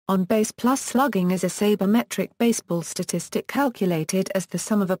On-base plus slugging is a sabermetric baseball statistic calculated as the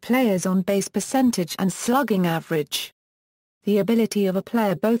sum of a player's on-base percentage and slugging average. The ability of a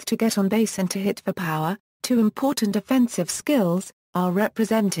player both to get on base and to hit for power, two important offensive skills, are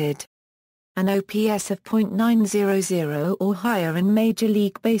represented. An OPS of .900 or higher in Major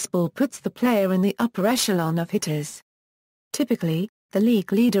League Baseball puts the player in the upper echelon of hitters. Typically, the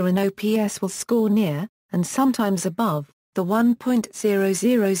league leader in OPS will score near, and sometimes above, the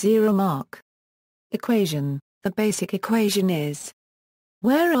 1.000 mark. Equation: the basic equation is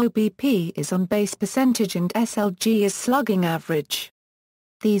where OBP is on-base percentage and SLG is slugging average.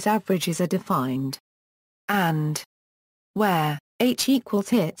 These averages are defined. And where H equals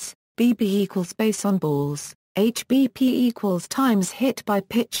hits, BB equals base on balls, HBP equals times hit by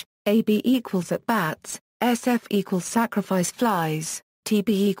pitch, AB equals at bats, SF equals sacrifice flies, TB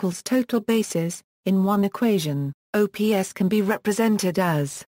equals total bases. In one equation, OPS can be represented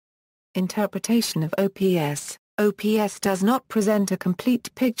as interpretation of OPS. OPS does not present a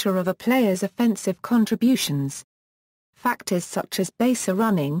complete picture of a player's offensive contributions. Factors such as baser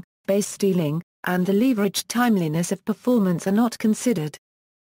running, base stealing, and the leveraged timeliness of performance are not considered.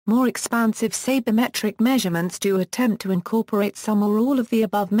 More expansive sabermetric measurements do attempt to incorporate some or all of the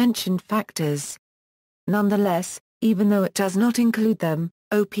above-mentioned factors. Nonetheless, even though it does not include them,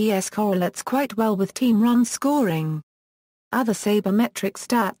 OPS correlates quite well with team run scoring. Other sabermetric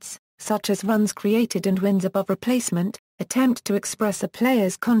stats, such as runs created and wins above replacement, attempt to express a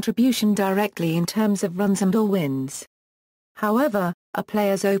player's contribution directly in terms of runs and/or wins. However, a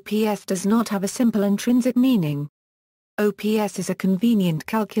player's OPS does not have a simple intrinsic meaning. OPS is a convenient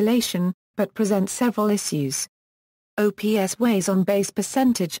calculation, but presents several issues. OPS weighs on-base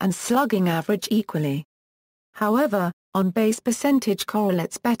percentage and slugging average equally. However, on-base percentage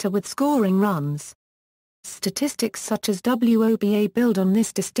correlates better with scoring runs. Statistics such as WOBA build on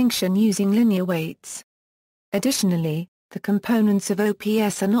this distinction using linear weights. Additionally, the components of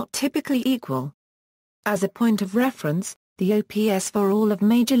OPS are not typically equal. As a point of reference, the OPS for all of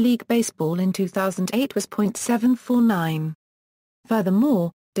Major League Baseball in 2008 was .749.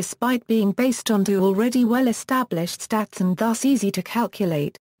 Furthermore, despite being based on two already well-established stats and thus easy to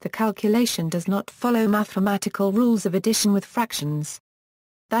calculate, the calculation does not follow mathematical rules of addition with fractions.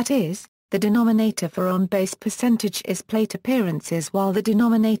 That is, the denominator for on-base percentage is plate appearances while the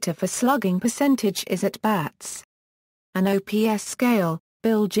denominator for slugging percentage is at bats. An OPS scale,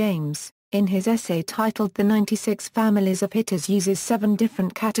 Bill James, in his essay titled The 96 Families of Hitters uses 7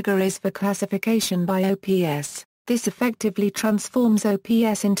 different categories for classification by OPS. This effectively transforms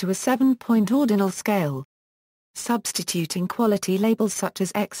OPS into a 7-point ordinal scale. Substituting quality labels such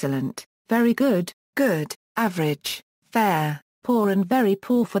as excellent, very good, good, average, fair, poor and very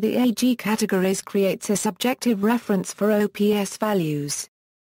poor for the AG categories creates a subjective reference for OPS values.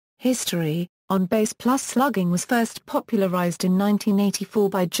 History: on-base plus slugging was first popularized in 1984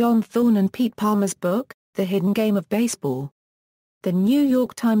 by John Thorne and Pete Palmer's book, The Hidden Game of Baseball. The New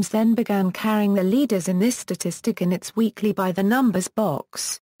York Times then began carrying the leaders in this statistic in its weekly By the Numbers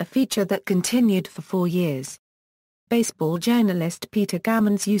box, a feature that continued for 4 years. Baseball journalist Peter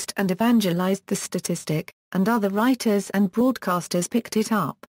Gammons used and evangelized the statistic, and other writers and broadcasters picked it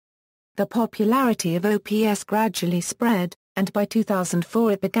up. The popularity of OPS gradually spread, and by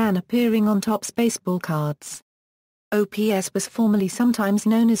 2004 it began appearing on Topps baseball cards. OPS was formerly sometimes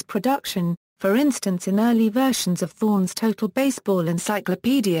known as production, for instance in early versions of Thorne's Total Baseball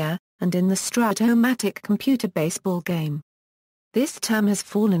Encyclopedia, and in the Strat-O-Matic computer baseball game. This term has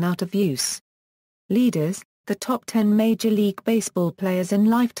fallen out of use. Leaders: the top 10 Major League Baseball players in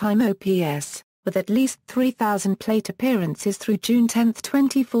lifetime OPS, with at least 3,000 plate appearances through June 10,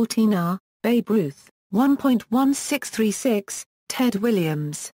 2014 are, Babe Ruth, 1.1636, Ted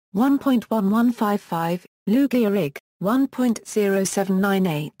Williams, 1.1155, Lou Gehrig,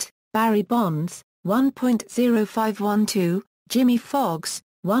 1.0798, Barry Bonds, 1.0512, Jimmy Foxx,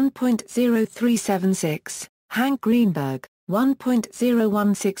 1.0376, Hank Greenberg,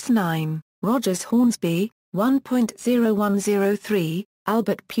 1.0169, Rogers Hornsby, 1.0103,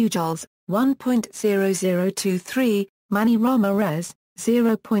 Albert Pujols, 1.0023, Manny Ramirez,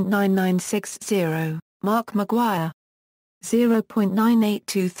 0.9960, Mark McGwire,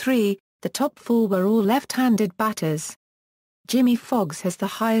 0.9823. The top 4 were all left-handed batters. Jimmy Foxx has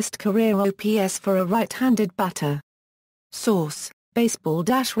the highest career OPS for a right-handed batter. Source: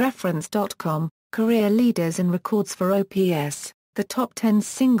 baseball-reference.com, Career Leaders and Records for OPS. The top 10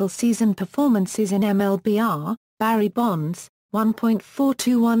 single-season performances in MLB are: Barry Bonds,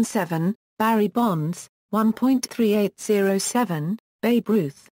 1.4217, Barry Bonds, 1.3807, Babe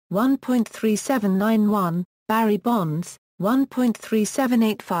Ruth, 1.3791, Barry Bonds,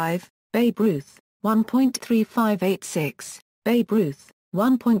 1.3785, Babe Ruth, 1.3586, Babe Ruth,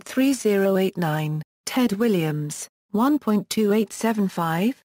 1.3089, Ted Williams,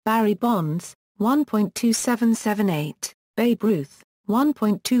 1.2875, Barry Bonds, 1.2778, Babe Ruth,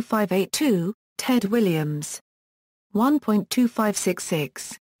 1.2582, Ted Williams,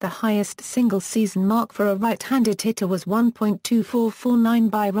 1.2566. The highest single-season mark for a right-handed hitter was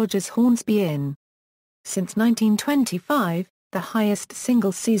 1.2449 by Rogers Hornsby in. Since 1925, the highest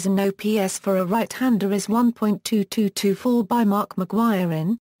single-season OPS for a right-hander is 1.2224 by Mark McGwire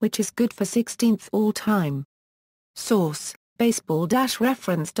in, which is good for 16th all-time. Source: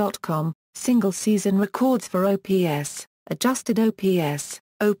 baseball-reference.com, single-season records for OPS, adjusted OPS,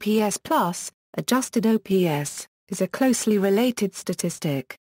 OPS plus, adjusted OPS, is a closely related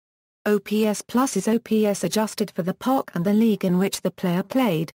statistic. OPS plus is OPS adjusted for the park and the league in which the player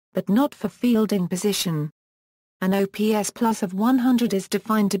played, but not for fielding position. An OPS plus of 100 is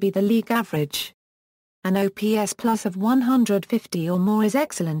defined to be the league average. An OPS plus of 150 or more is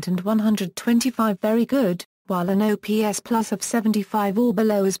excellent and 125 very good, while an OPS plus of 75 or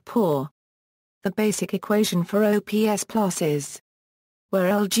below is poor. The basic equation for OPS plus is where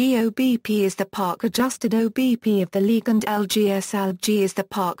LGOBP is the park-adjusted OBP of the league and LGSLG is the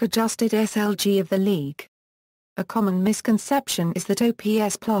park-adjusted SLG of the league. A common misconception is that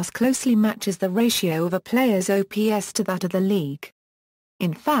OPS plus closely matches the ratio of a player's OPS to that of the league.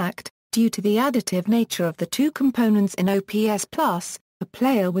 In fact, due to the additive nature of the two components in OPS plus, a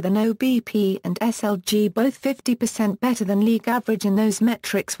player with an OBP and SLG both 50% better than league average in those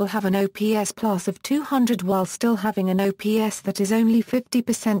metrics will have an OPS plus of 200 while still having an OPS that is only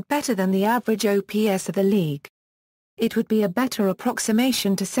 50% better than the average OPS of the league. It would be a better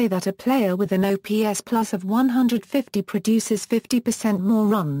approximation to say that a player with an OPS plus of 150 produces 50% more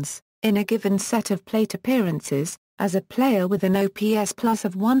runs, in a given set of plate appearances, as a player with an OPS plus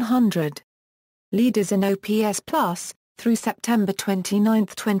of 100. Leaders in OPS plus. Through September 29,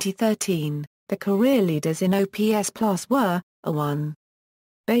 2013, the career leaders in OPS plus were, A1.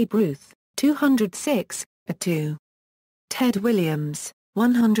 Babe Ruth, 206, A2. Ted Williams,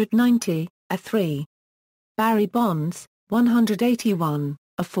 190, A3. Barry Bonds, 181,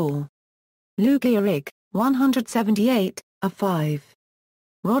 A4. Lou Gehrig, 178, A5.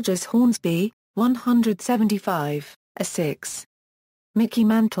 Rogers Hornsby, 175, A6. Mickey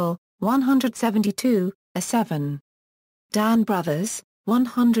Mantle, 172, A7. Dan Brothers,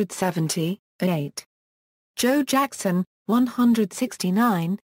 170, A8. Joe Jackson,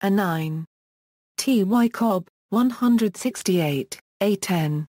 169, A9. T.Y. Cobb, 168,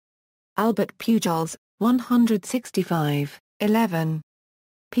 A10. Albert Pujols, 165, 11.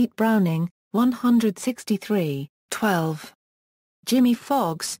 Pete Browning, 163, 12. Jimmy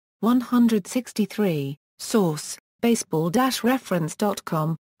Fox, 163, source,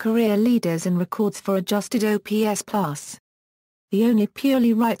 baseball-reference.com, career leaders and records for adjusted OPS plus. The only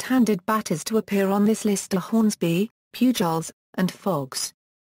purely right-handed batters to appear on this list are Hornsby, Pujols, and Fox.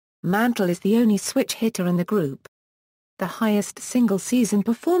 Mantle is the only switch hitter in the group. The highest single-season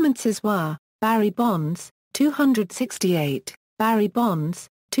performances were Barry Bonds, 268, Barry Bonds,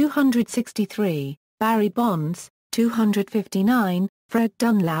 263, Barry Bonds, 259, Fred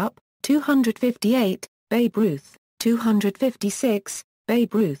Dunlap, 258, Babe Ruth, 256,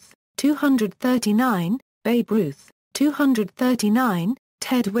 Babe Ruth, 239, Babe Ruth, 239,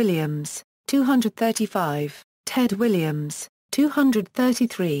 Ted Williams, 235, Ted Williams,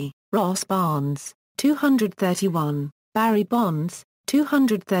 233, Ross Barnes, 231, Barry Bonds,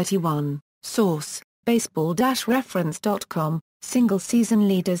 231, source, baseball-reference.com, single-season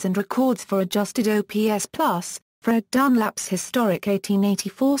leaders and records for adjusted OPS plus. Fred Dunlap's historic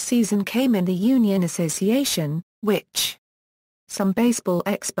 1884 season came in the Union Association, which some baseball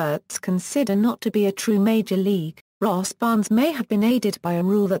experts consider not to be a true major league. Ross Barnes may have been aided by a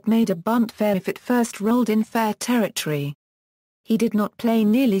rule that made a bunt fair if it first rolled in fair territory. He did not play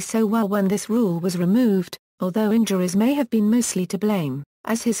nearly so well when this rule was removed, although injuries may have been mostly to blame,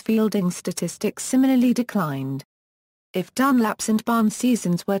 as his fielding statistics similarly declined. If Dunlap's and Barnes'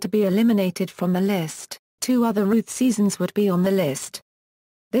 seasons were to be eliminated from the list, two other Ruth seasons would be on the list.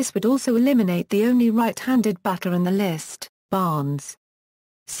 This would also eliminate the only right-handed batter in the list, Barnes.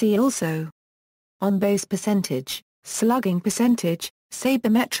 See also: on-base percentage, slugging percentage,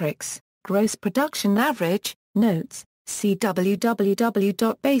 sabermetrics, gross production average. Notes, see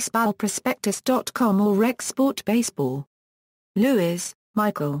www.baseballprospectus.com or Rec Sport Baseball. Lewis,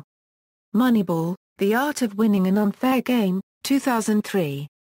 Michael. Moneyball, The Art of Winning an Unfair Game, 2003.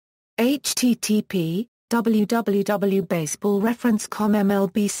 http www.baseballreference.com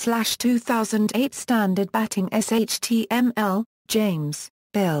MLB/2008 Standard Batting SHTML, James,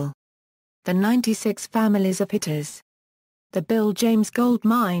 Bill. The 96 Families of Hitters. The Bill James Gold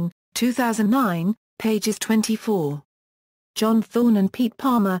Mine, 2009, pages 24. John Thorne and Pete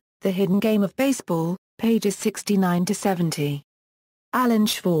Palmer, The Hidden Game of Baseball, pages 69-70. Alan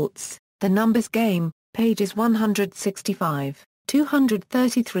Schwartz, The Numbers Game, pages 165,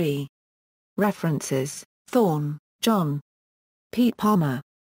 233. References: Thorne, John. Pete Palmer.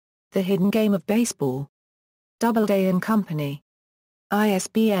 The Hidden Game of Baseball. Doubleday and Company.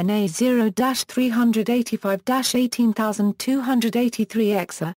 ISBN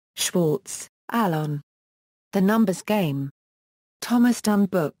A0-385-18283. Schwartz, Alan. The Numbers Game. Thomas Dunn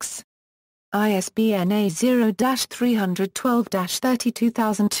Books. ISBN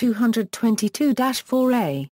A0-312-32222-4A.